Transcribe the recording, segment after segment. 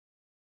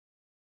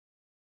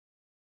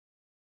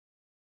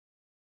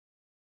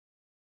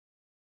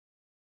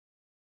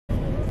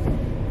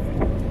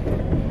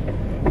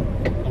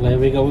Well, here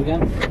we go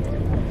again.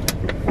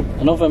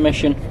 Another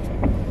mission.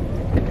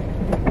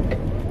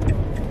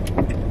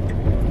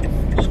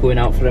 Just going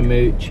out for a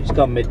mooch. It's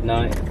gone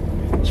midnight.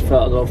 Just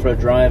thought I'd go for a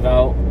drive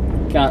out.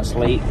 Can't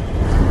sleep.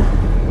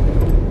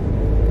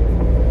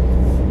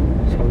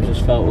 So we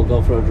just felt we'll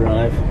go for a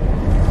drive.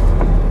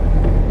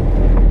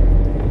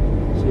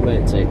 See where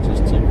it takes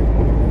us to.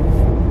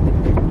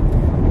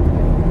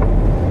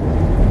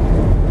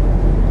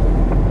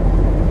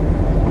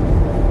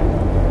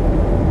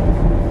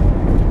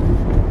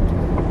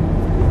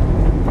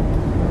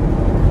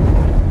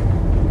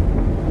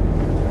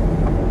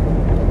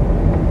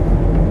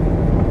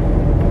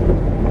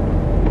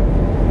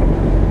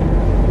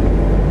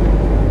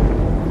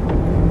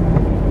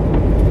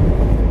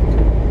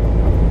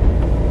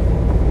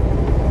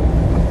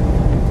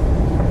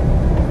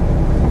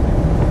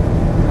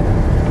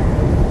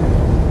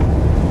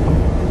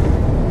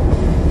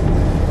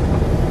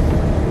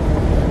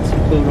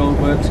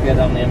 Roadwork to get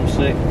down the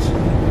M6.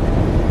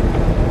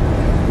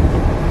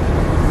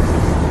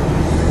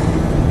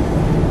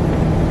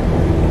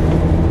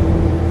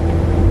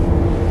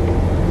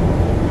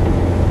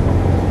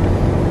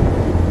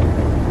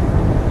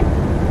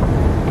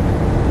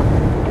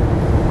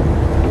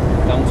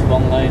 Down to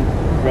one lane,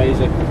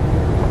 crazy.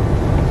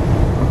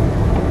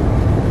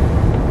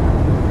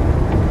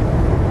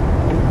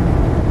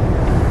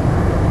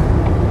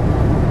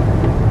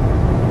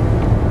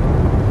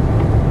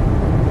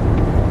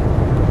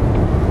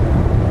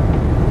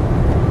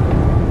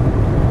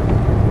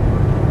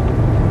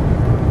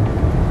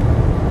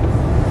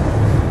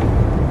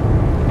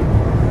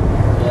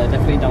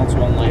 Down to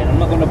one lane. I'm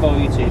not going to bore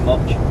you too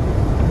much.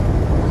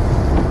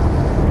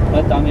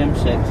 Head down the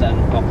M6, then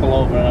I'll pull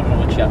over and have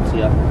another chat to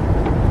you.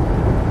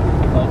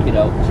 Okie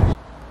dokes.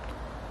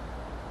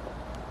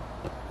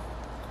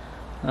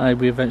 Aye,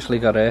 we eventually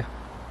got here.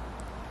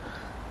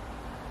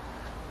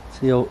 It's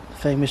the old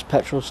famous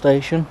petrol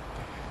station,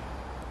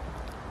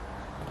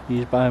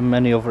 used by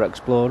many other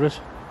explorers,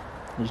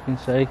 as you can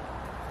see.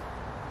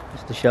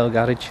 It's the Shell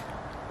garage.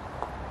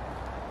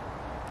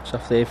 It's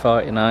off the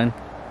A49.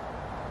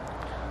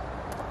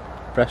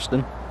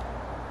 Preston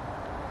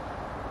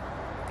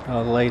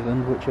or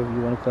Leyland, whichever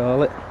you want to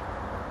call it.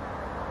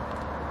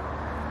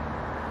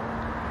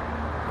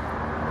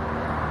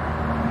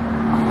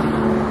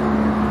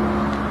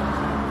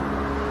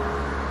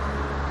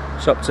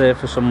 Stopped here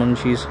for some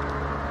munchies.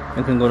 I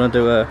think I'm going to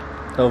do a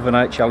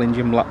overnight challenge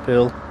in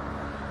Blackpool,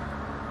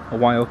 a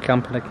wild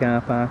camp in a car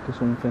park or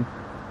something.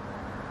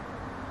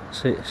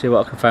 See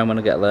what I can find when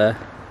I get there.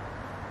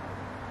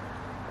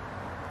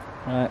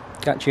 Right,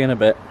 catch you in a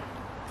bit.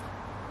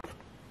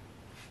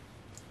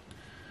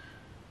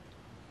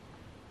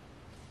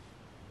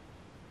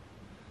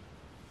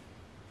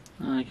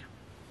 Aye,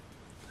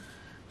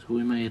 so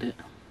we made it.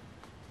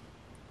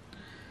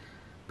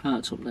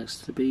 Parked up next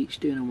to the beach,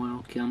 doing a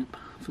wild camp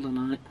for the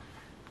night.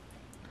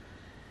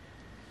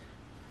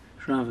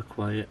 It's rather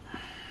quiet.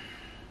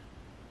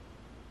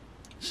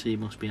 The sea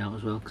must be out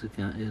as well because I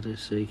can't hear the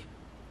sea.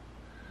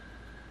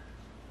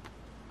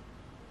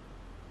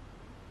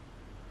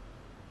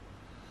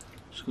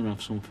 Just gonna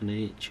have something to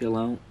eat, chill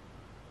out,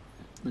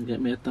 and get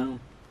my head down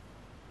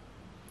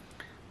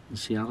and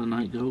see how the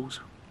night goes.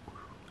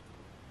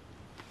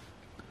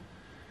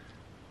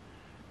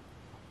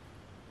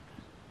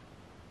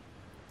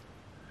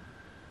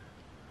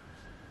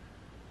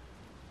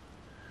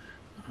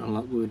 A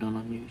lot going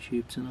on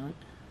YouTube tonight.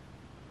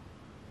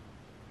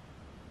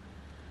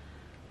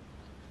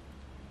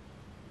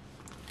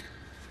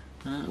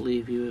 I'll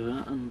leave you with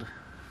that, and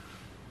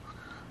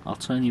I'll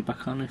turn you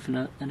back on if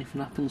anything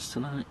happens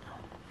tonight.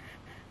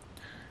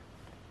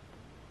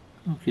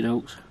 Okie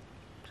dokes.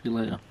 See you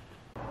later.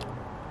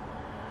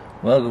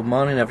 Well, good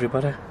morning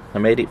everybody. I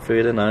made it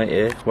through the night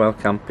here while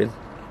camping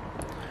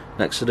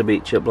next to the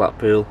beach at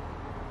Blackpool.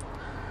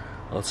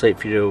 I'll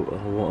take you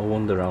a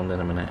wander around in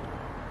a minute.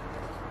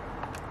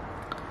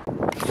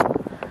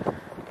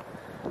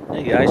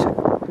 Hey guys,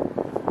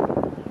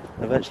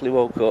 I eventually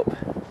woke up.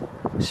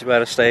 This is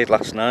where I stayed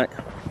last night.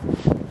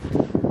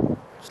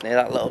 It's near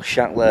that little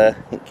shack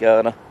there in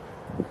corner.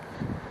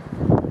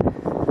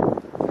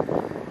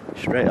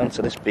 Straight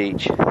onto this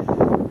beach. A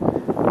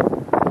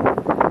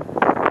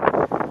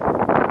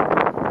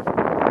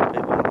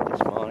bit windy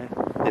this morning.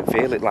 Didn't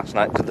feel it last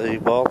night because of the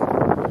ball.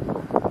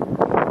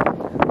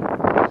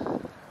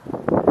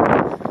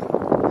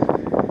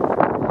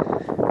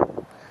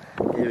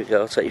 Here we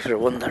go, I'll take you for a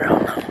wander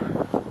around now.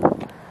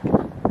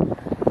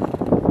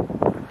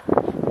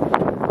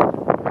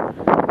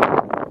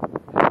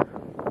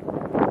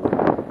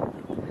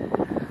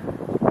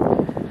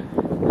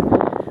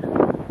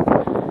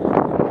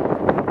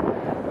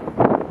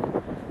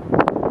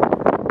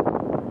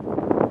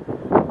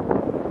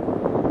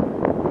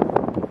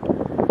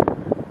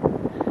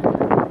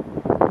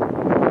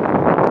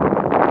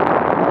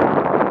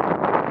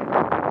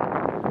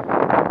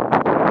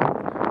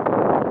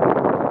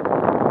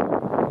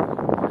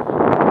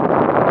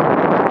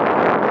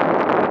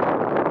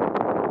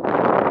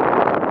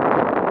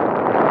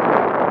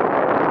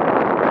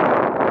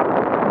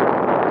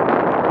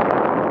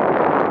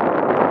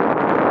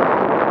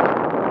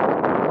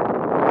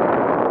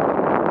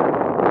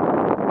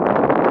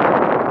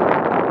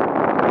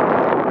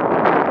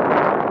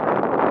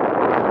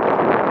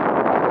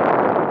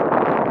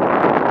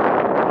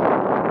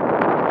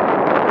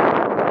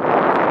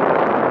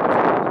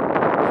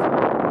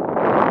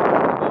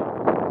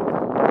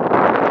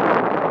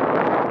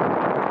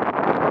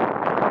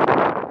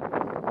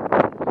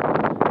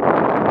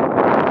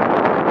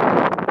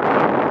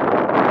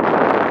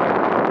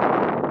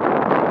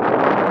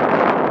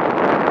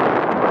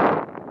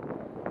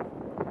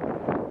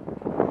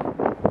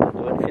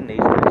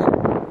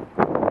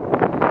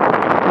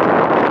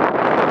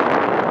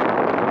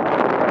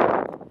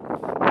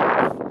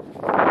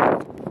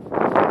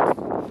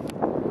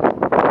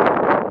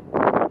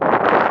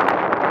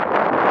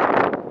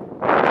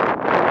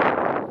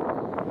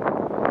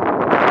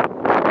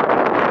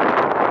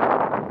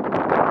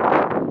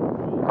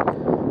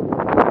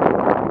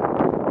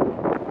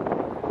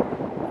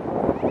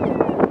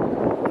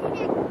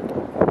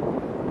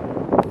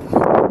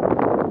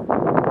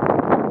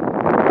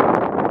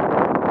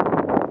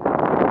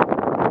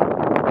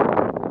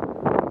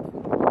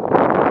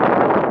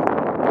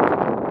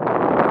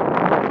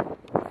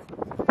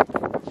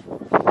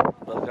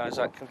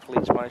 that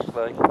completes my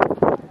stay here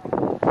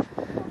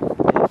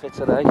for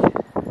today.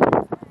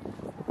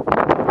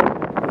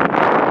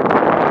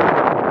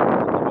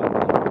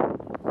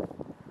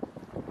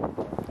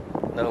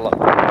 No luck.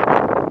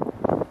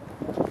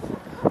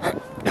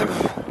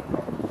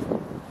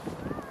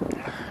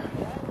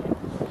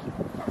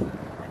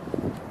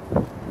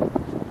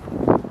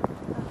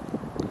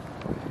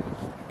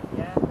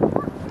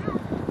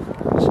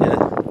 So yeah,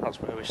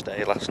 that's where we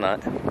stayed last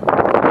night.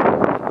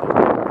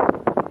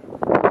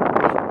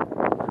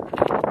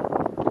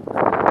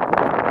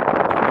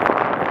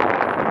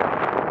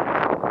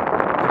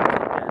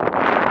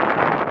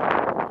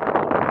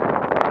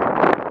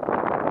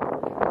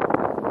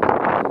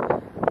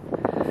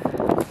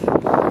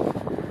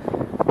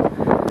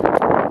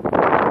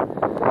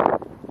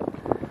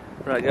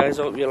 Right guys,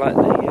 hope you like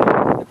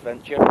the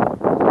adventure.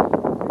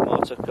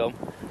 More to come.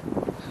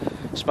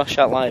 Smash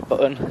that like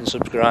button and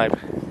subscribe.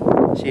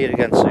 See you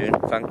again soon.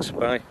 Thanks,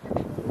 bye.